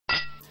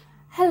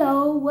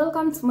Hello,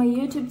 welcome to my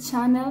YouTube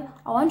channel.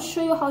 I want to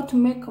show you how to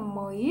make a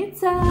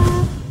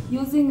mojito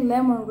using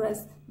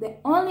lemongrass. The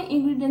only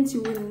ingredients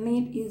you will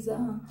need is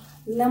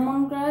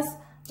lemongrass,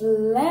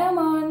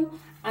 lemon,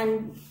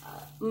 and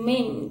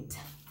mint.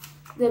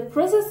 The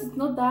process is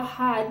not that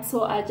hard,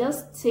 so I'll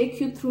just take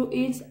you through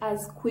it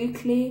as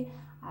quickly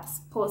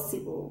as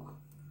possible.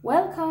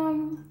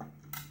 Welcome.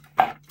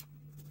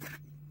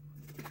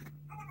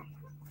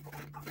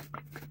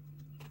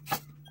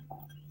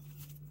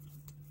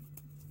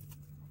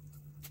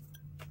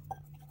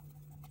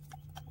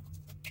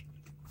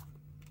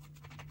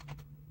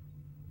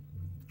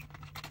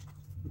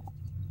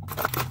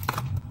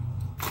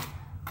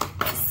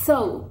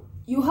 So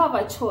you have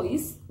a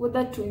choice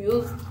whether to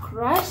use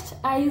crushed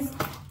ice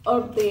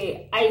or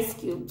the ice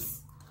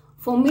cubes.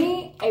 For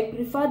me, I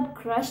preferred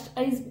crushed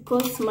ice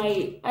because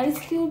my ice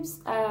cubes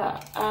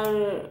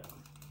I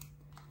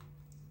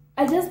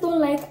just don't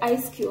like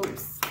ice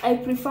cubes. I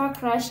prefer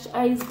crushed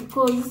ice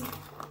because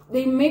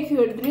they make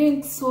your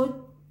drink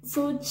so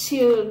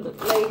chilled.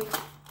 Like,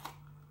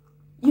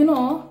 you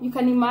know, you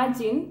can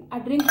imagine a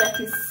drink that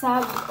is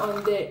served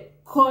on the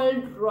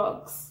cold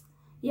rocks.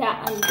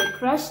 Yeah, and the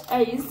crushed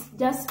ice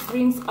just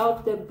brings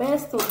out the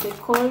best of the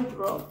cold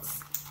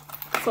rocks.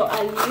 So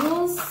I'll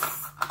use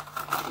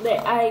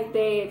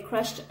the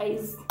crushed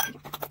ice.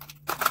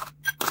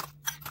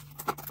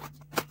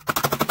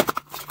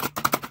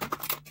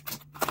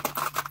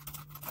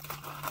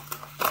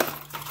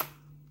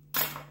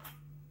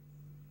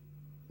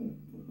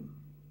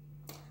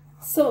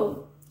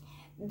 So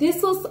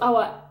this was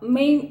our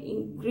main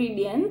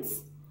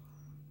ingredients.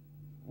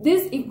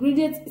 This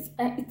ingredient is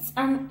it's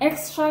an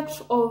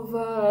extract of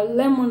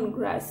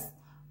lemongrass.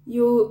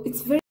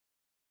 It's very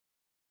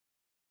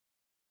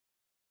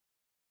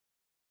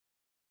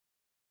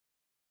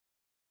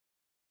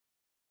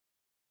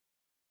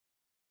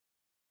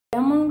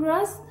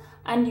lemongrass,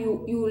 and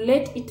you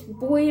let it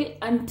boil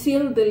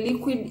until the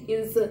liquid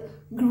is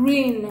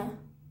green.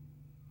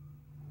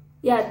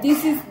 Yeah,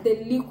 this is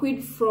the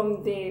liquid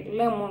from the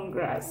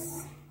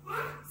lemongrass.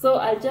 So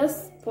I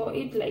just pour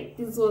it like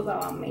this was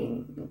our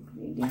main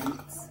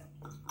ingredients.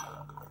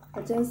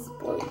 I just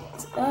pour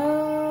it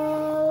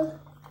all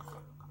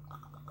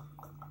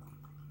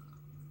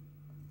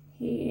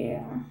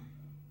here.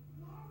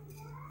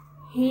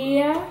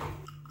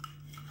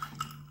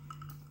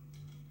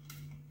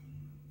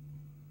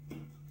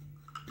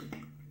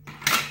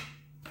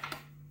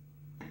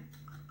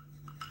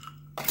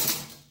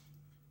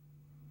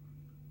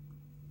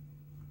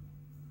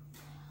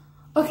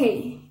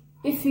 Okay.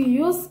 If you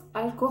use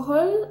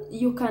alcohol,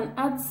 you can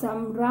add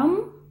some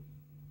rum.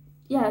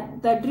 Yeah,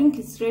 the drink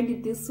is ready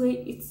this way.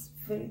 It's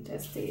very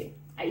tasty,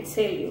 I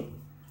tell you.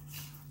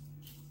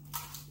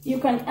 You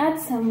can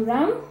add some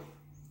rum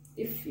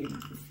if you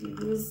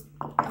use.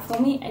 For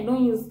me, I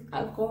don't use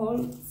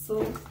alcohol,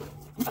 so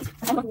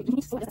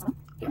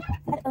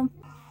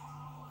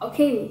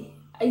okay.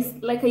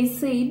 Like I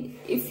said,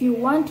 if you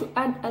want to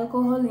add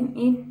alcohol in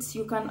it,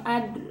 you can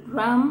add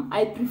rum.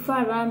 I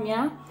prefer rum,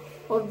 yeah,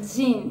 or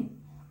gin.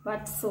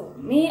 But so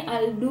me,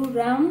 I'll do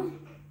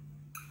rum,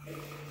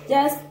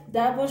 just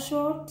double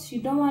shot.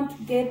 You don't want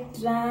to get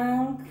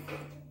drunk.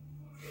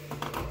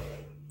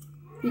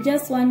 You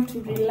just want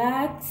to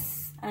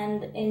relax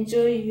and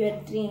enjoy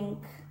your drink.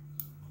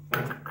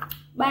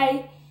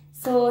 Bye.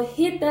 So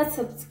hit that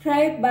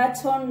subscribe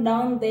button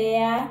down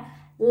there,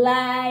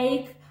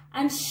 like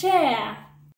and share.